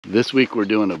This week we're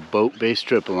doing a boat-based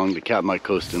trip along the Katmai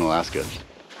coast in Alaska.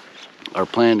 Our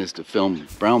plan is to film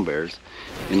brown bears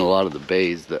in a lot of the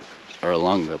bays that are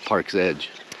along the park's edge.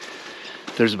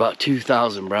 There's about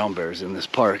 2,000 brown bears in this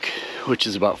park, which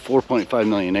is about 4.5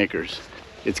 million acres.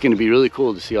 It's going to be really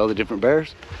cool to see all the different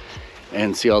bears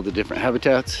and see all the different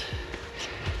habitats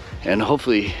and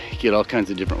hopefully get all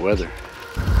kinds of different weather.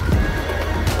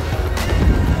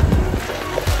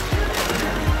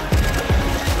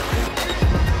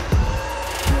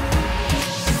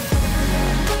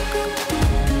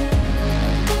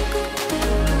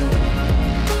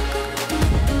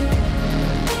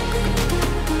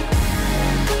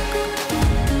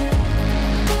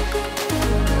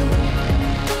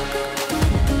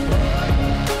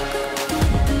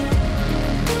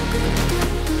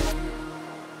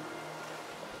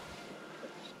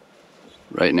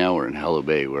 Right now we're in Hallow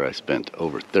Bay, where I spent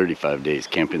over 35 days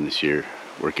camping this year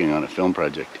working on a film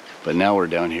project. But now we're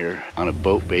down here on a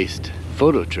boat-based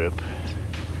photo trip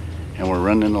and we're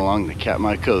running along the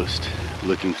Katmai coast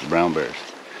looking for brown bears.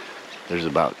 There's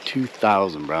about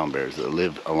 2,000 brown bears that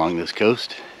live along this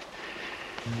coast,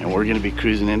 and we're going to be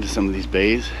cruising into some of these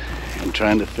bays and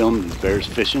trying to film these bears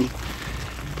fishing.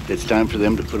 It's time for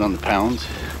them to put on the pounds,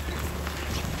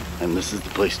 and this is the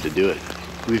place to do it.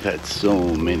 We've had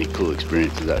so many cool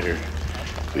experiences out here.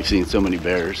 We've seen so many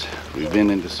bears. We've been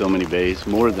into so many bays,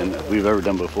 more than we've ever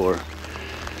done before.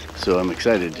 So I'm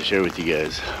excited to share with you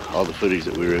guys all the footage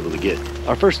that we were able to get.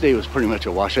 Our first day was pretty much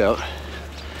a washout.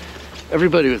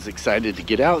 Everybody was excited to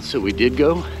get out, so we did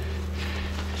go.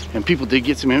 And people did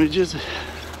get some images.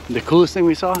 The coolest thing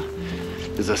we saw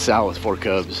is a sow with 4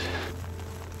 cubs.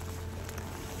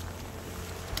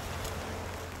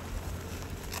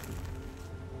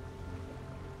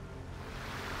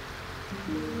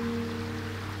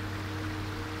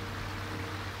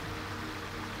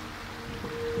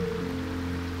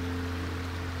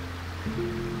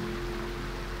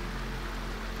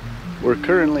 We're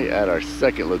currently at our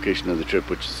second location of the trip,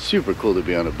 which is super cool to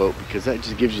be on a boat because that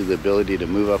just gives you the ability to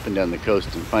move up and down the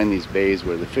coast and find these bays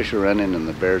where the fish are running and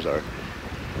the bears are.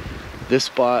 This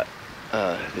spot,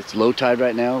 it's low tide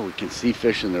right now. We can see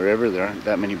fish in the river. There aren't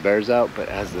that many bears out, but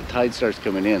as the tide starts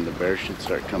coming in, the bears should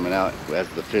start coming out as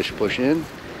the fish push in,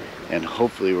 and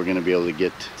hopefully we're going to be able to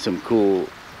get some cool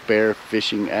bear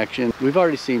fishing action. We've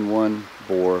already seen 1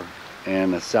 boar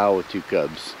and a sow with 2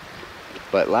 cubs.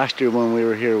 But last year when we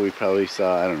were here, we probably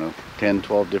saw, I don't know, 10,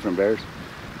 12 different bears.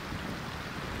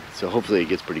 So hopefully it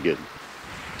gets pretty good.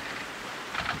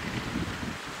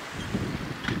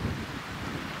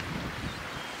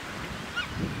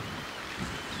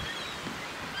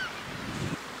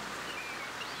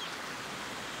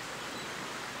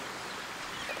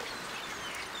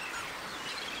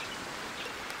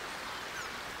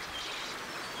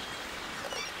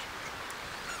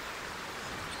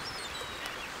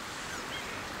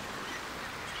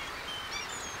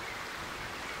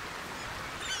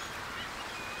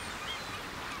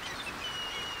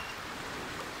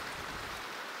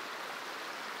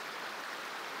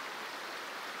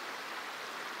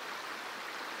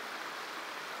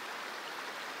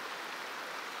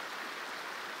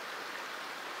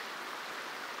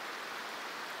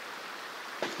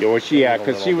 Yeah, well,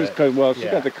 because she was, bit. she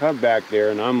got the cub back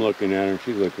there, and I'm looking at her, and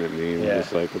she's looking at me, and we're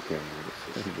just like, okay,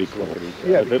 this would be cool.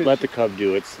 Yeah, let the cub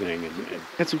do its thing. And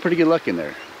had some pretty good luck in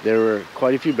there. There were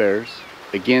quite a few bears.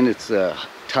 Again, it's a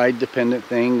tide-dependent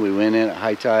thing. We went in at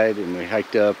high tide, and we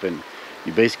hiked up, and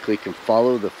you basically can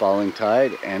follow the falling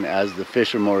tide, and as the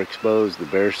fish are more exposed, the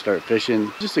bears start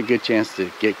fishing. Just a good chance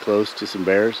to get close to some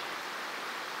bears.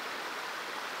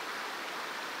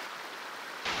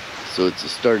 So it's the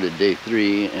start of day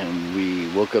 3, and we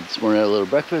woke up this morning, had a little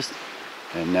breakfast,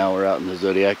 and now we're out in the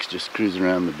Zodiacs just cruising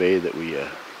around the bay that we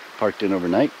parked in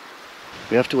overnight.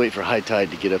 We have to wait for high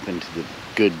tide to get up into the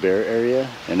good bear area,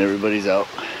 and everybody's out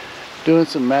doing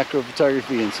some macro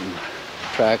photography and some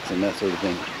tracks and that sort of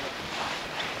thing.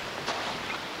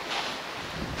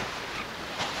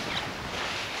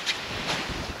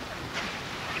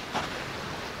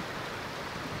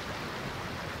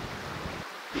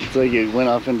 It's like it went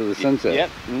off into the sunset. Yep.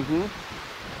 Mm-hmm.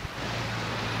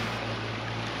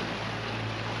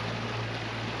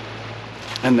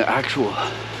 And the actual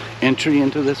entry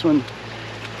into this one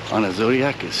on a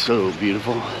Zodiac is so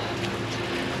beautiful.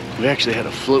 We actually had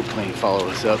a float plane follow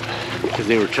us up because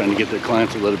they were trying to get their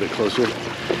clients a little bit closer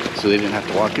so they didn't have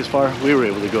to walk as far. We were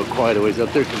able to go quite a ways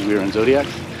up there because we were in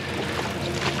Zodiacs.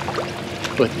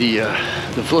 But the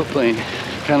float plane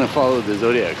kind of followed the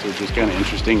Zodiacs, which was kind of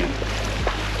interesting and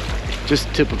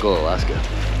just typical Alaska.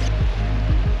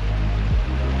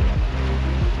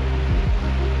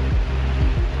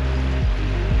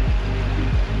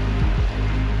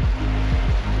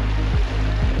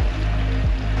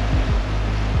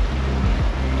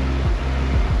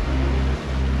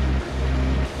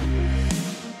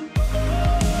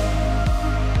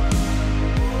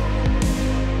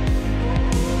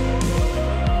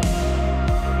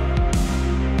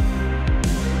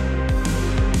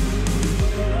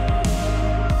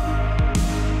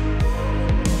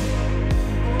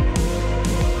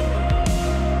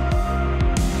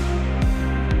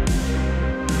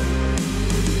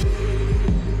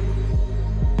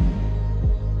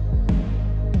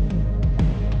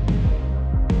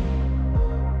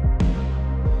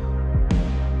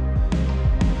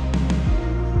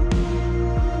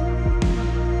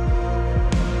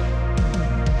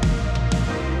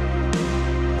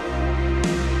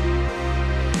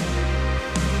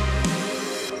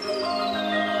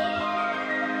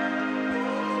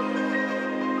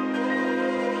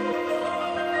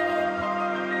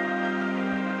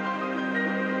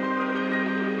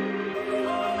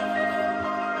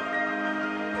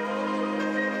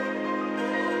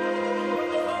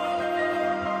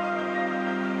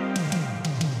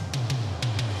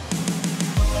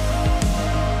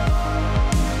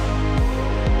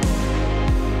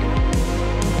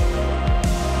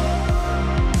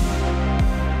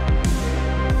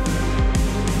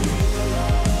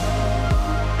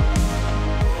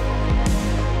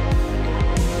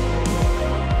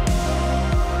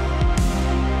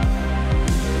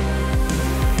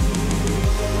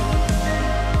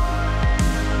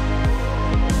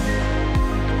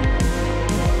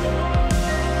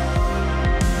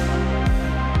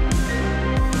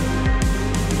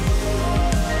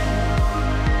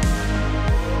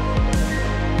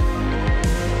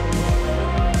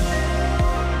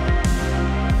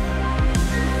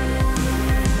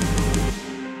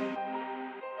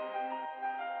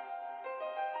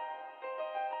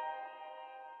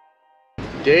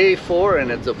 Day 4 and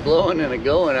it's a blowing and a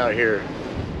going out here.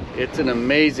 It's an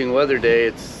amazing weather day.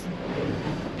 It's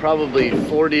probably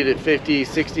 40 to 50,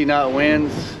 60 knot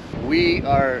winds. We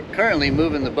are currently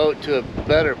moving the boat to a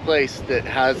better place that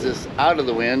has us out of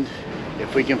the wind.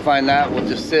 If we can find that, we'll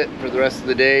just sit for the rest of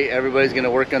the day. Everybody's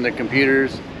gonna work on their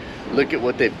computers, look at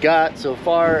what they've got so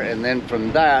far, and then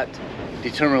from that,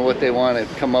 determine what they want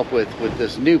to come up with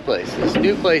this new place. This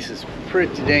new place is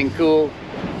pretty dang cool.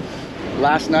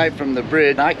 Last night from the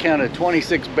bridge, I counted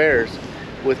 26 bears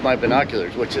with my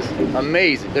binoculars, which is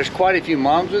amazing. There's quite a few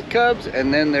moms with cubs,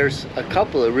 and then there's a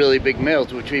couple of really big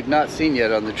males, which we've not seen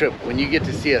yet on the trip. When you get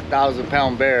to see a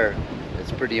 1,000-pound bear,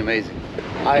 it's pretty amazing.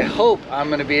 I hope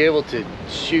I'm gonna be able to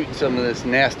shoot some of this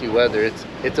nasty weather.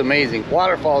 It's amazing.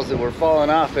 Waterfalls that were falling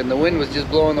off and the wind was just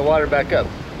blowing the water back up.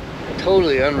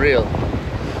 Totally unreal.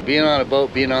 Being on a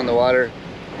boat, being on the water,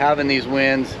 having these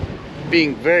winds,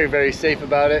 being very, very safe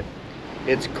about it.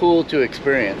 It's cool to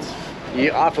experience. You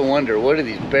often wonder, what are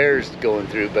these bears going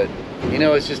through? But you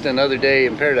know, it's just another day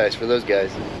in paradise for those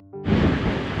guys.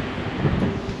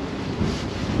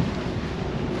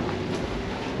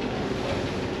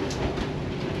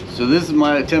 So this is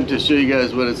my attempt to show you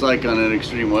guys what it's like on an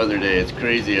extreme weather day. It's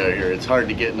crazy out here. It's hard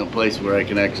to get in a place where I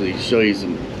can actually show you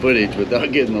some footage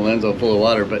without getting the lens all full of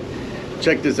water. But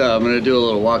check this out. I'm going to do a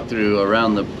little walkthrough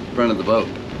around the front of the boat.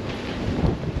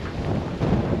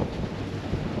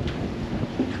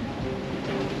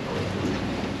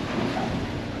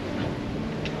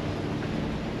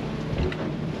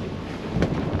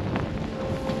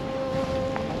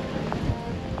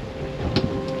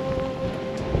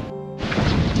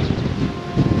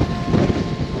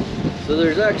 So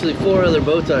there's actually 4 other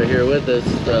boats out here with us,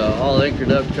 all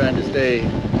anchored up, trying to stay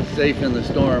safe in the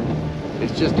storm.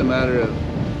 It's just a matter of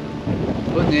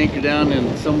putting the anchor down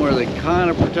in somewhere that kind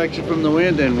of protects you from the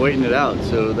wind and waiting it out.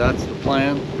 So that's the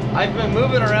plan. I've been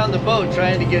moving around the boat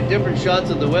trying to get different shots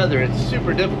of the weather. It's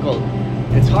super difficult.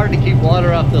 It's hard to keep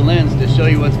water off the lens to show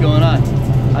you what's going on.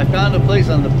 I found a place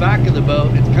on the back of the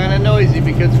boat. It's kind of noisy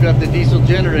because we've got the diesel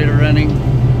generator running,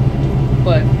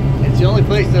 but it's the only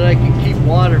place that I can keep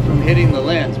water from hitting the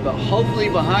lens. But hopefully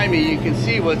behind me you can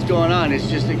see what's going on. It's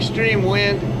just extreme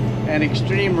wind and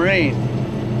extreme rain,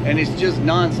 and it's just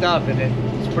non-stop, and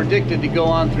it's predicted to go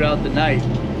on throughout the night.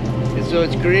 And so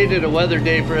it's created a weather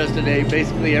day for us today.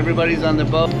 Basically everybody's on the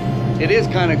boat. It is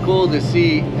kind of cool to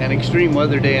see an extreme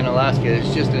weather day in Alaska.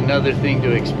 It's just another thing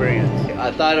to experience.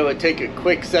 I thought I would take a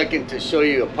quick second to show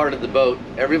you a part of the boat.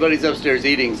 Everybody's upstairs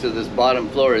eating, so this bottom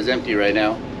floor is empty right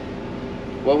now.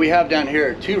 What we have down here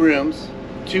are 2 rooms,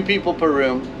 2 people per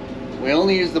room. We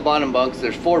only use the bottom bunks.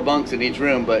 There's 4 bunks in each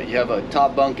room, but you have a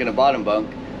top bunk and a bottom bunk.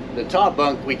 The top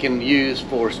bunk we can use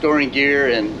for storing gear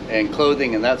and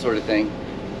clothing and that sort of thing.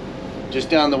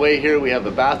 Just down the way here we have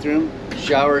a bathroom,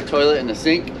 shower, toilet, and a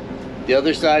sink. The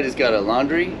other side has got a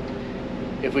laundry.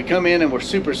 If we come in and we're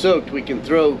super soaked, we can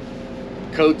throw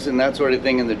coats and that sort of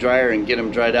thing in the dryer and get them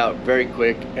dried out very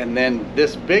quick. And then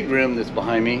this big room that's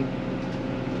behind me,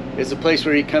 it's a place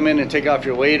where you come in and take off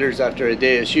your waders after a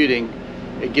day of shooting.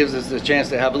 It gives us a chance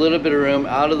to have a little bit of room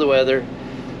out of the weather,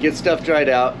 get stuff dried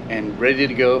out, and ready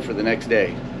to go for the next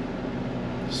day.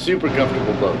 Super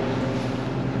comfortable boat.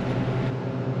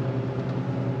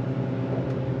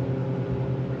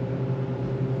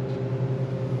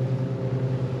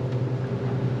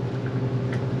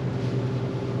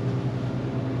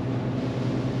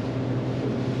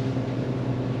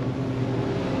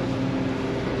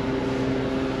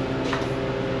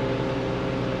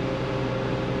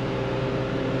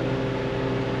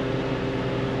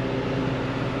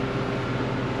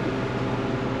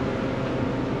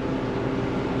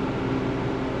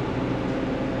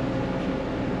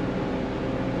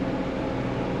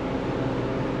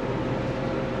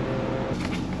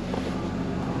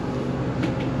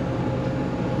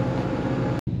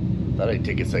 Thought I'd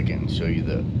take a second and show you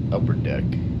the upper deck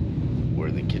where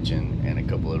the kitchen and a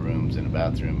couple of rooms and a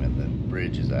bathroom and the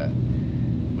bridge is at.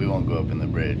 We won't go up in the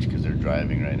bridge because they're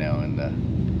driving right now, and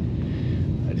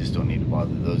I just don't need to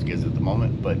bother those guys at the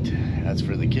moment. But as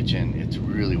for the kitchen, it's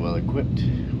really well equipped.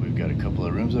 We've got a couple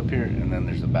of rooms up here, and then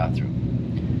there's a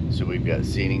bathroom. So we've got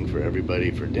seating for everybody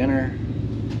for dinner,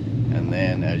 and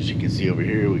then as you can see over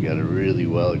here, we got a really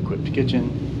well equipped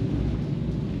kitchen.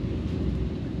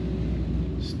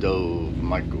 Stove,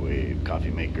 microwave, coffee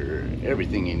maker,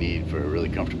 everything you need for a really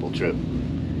comfortable trip.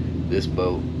 This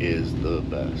boat is the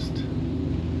best.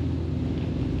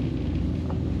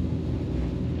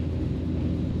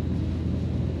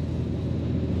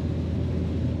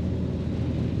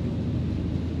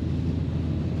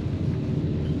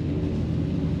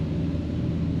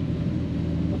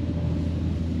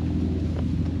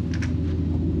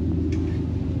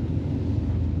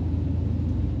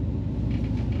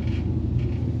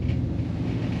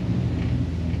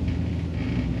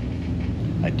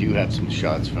 do have some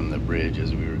shots from the bridge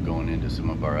as we were going into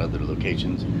some of our other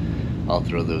locations. I'll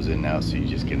throw those in now so you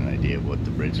just get an idea of what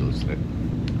the bridge looks like.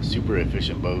 Super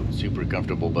efficient boat, super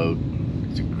comfortable boat.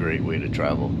 It's a great way to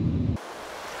travel.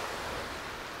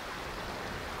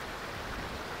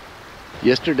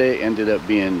 Yesterday ended up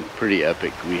being pretty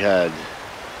epic. We had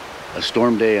a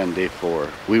storm day on day 4.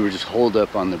 We were just holed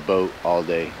up on the boat all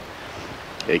day.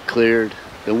 It cleared.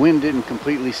 The wind didn't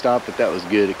completely stop, but that was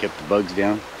good. It kept the bugs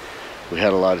down. We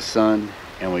had a lot of sun,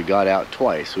 and we got out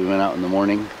twice. We went out in the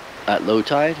morning at low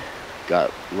tide,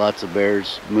 got lots of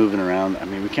bears moving around. I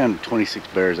mean, we counted 26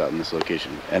 bears out in this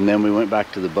location. And then we went back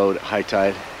to the boat at high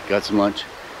tide, got some lunch,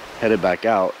 headed back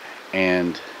out,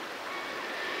 and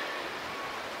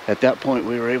at that point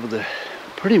we were able to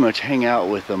pretty much hang out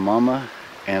with a mama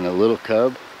and a little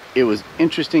cub. It was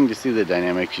interesting to see the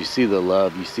dynamics. You see the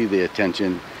love, you see the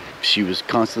attention. She was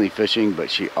constantly fishing,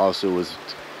 but she also was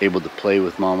able to play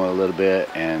with mama a little bit,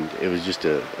 and it was just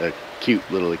a cute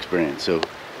little experience. So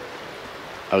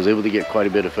I was able to get quite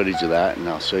a bit of footage of that, and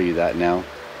I'll show you that now.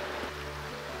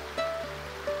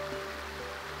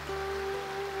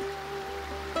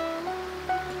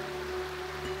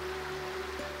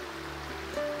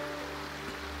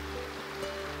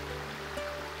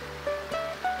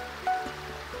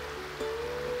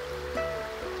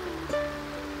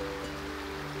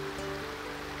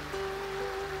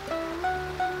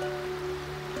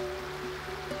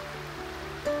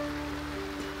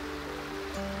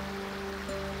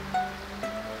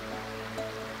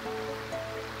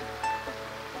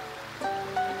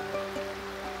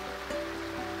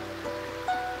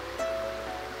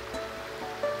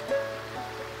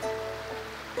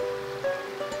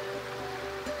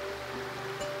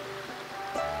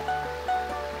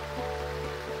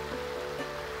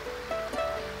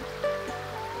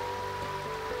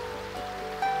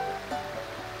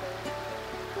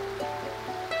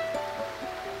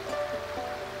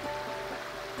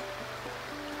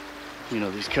 You know,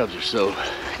 these cubs are so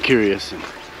curious and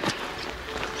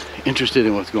interested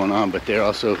in what's going on, but they're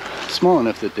also small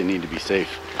enough that they need to be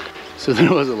safe. So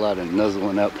there was a lot of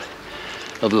nuzzling up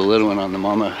of the little one on the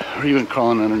mama, or even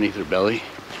crawling underneath her belly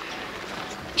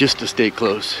just to stay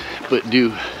close, but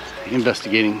do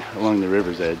investigating along the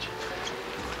river's edge.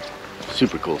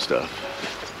 Super cool stuff.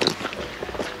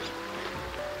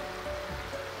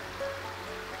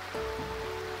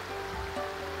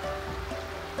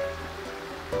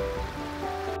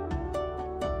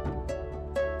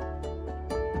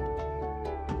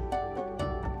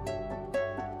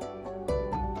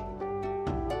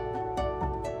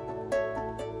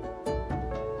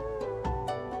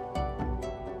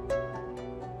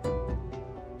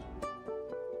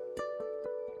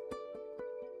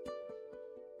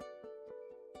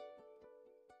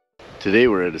 Today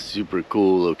we're at a super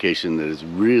cool location that is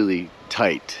really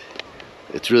tight.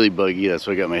 It's really buggy, that's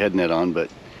why I got my head net on,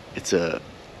 but it's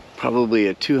probably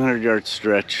a 200-yard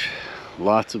stretch,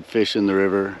 lots of fish in the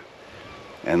river,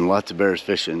 and lots of bears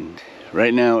fishing.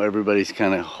 Right now everybody's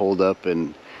kind of holed up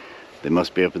and they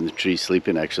must be up in the trees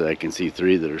sleeping. Actually, I can see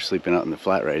 3 that are sleeping out in the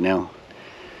flat right now.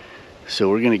 So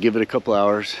we're gonna give it a couple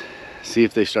hours, see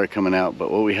if they start coming out. But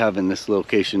what we have in this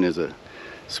location is a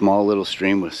small little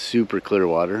stream with super clear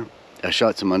water. I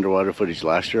shot some underwater footage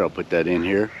last year, I'll put that in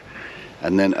here.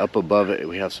 And then up above it,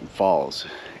 we have some falls.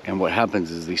 And what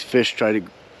happens is these fish try to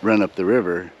run up the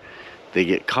river, they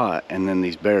get caught, and then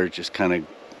these bears just kind of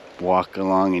walk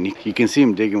along, and you can see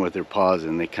them digging with their paws,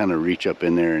 and they kind of reach up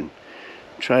in there and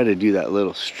try to do that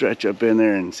little stretch up in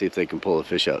there and see if they can pull a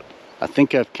fish out. I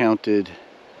think I've counted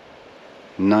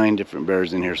 9 different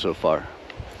bears in here so far.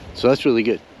 So that's really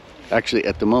good. Actually,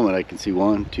 at the moment, I can see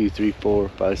 1, 2, 3, 4,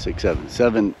 5, 6, 7.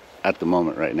 7 at the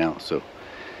moment right now. So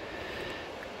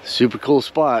super cool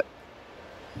spot.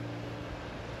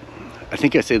 I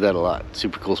think I say that a lot.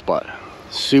 Super cool spot.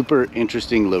 Super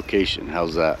interesting location.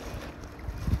 How's that?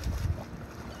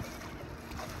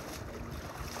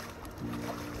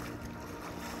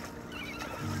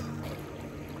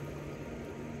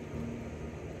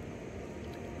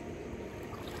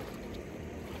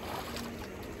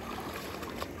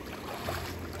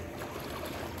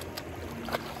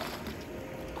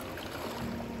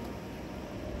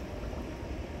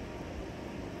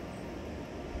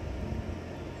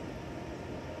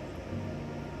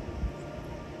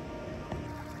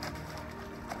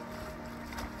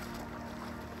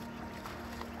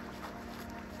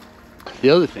 The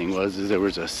other thing is there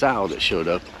was a sow that showed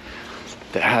up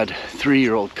that had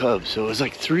 3-year-old cubs. So it was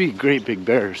like 3 great big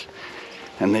bears,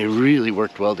 and they really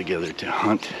worked well together to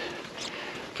hunt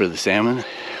for the salmon.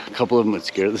 A couple of them would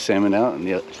scare the salmon out,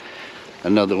 and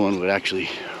another one would actually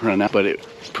run out. But it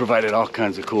provided all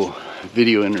kinds of cool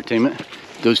video entertainment.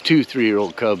 Those 2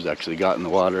 3-year-old cubs actually got in the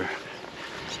water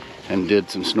and did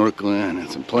some snorkeling and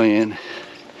some playing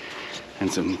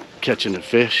and some catching of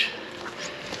fish.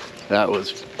 That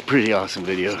was pretty awesome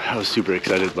video. I was super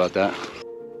excited about that.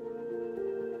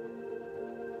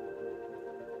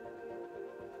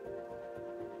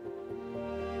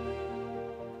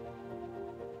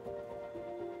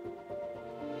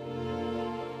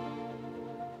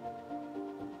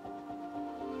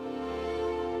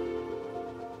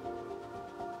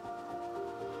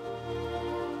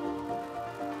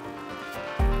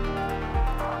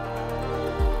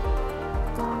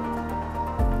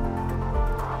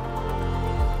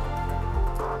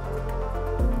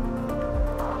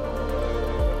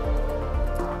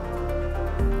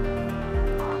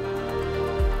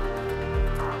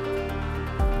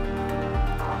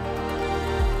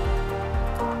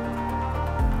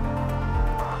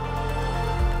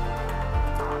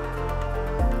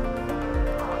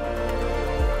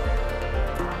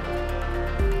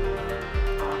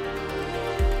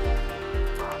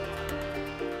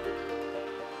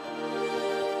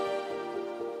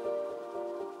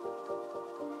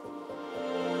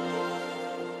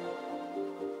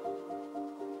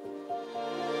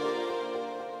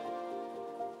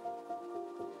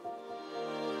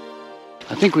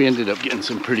 I think we ended up getting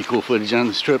some pretty cool footage on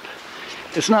this trip.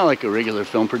 It's not like a regular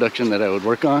film production that I would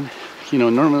work on. You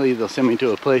know, normally they'll send me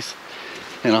to a place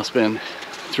and I'll spend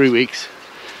 3 weeks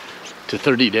to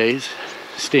 30 days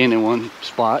staying in one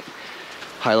spot,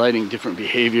 highlighting different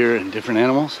behavior and different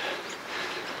animals.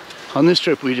 On this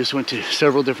trip, we just went to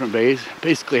several different bays,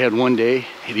 basically had 1 day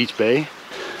at each bay.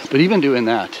 But even doing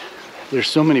that, there's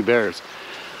so many bears.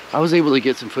 I was able to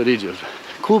get some footage of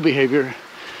cool behavior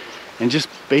and just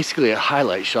basically a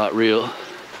highlight shot reel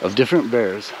of different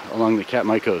bears along the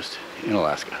Katmai coast in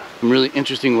Alaska. Some really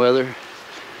interesting weather.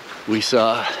 We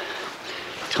saw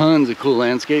tons of cool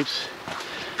landscapes.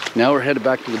 Now we're headed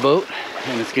back to the boat,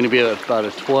 and it's gonna be about a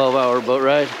 12-hour boat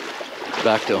ride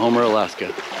back to Homer,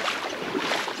 Alaska.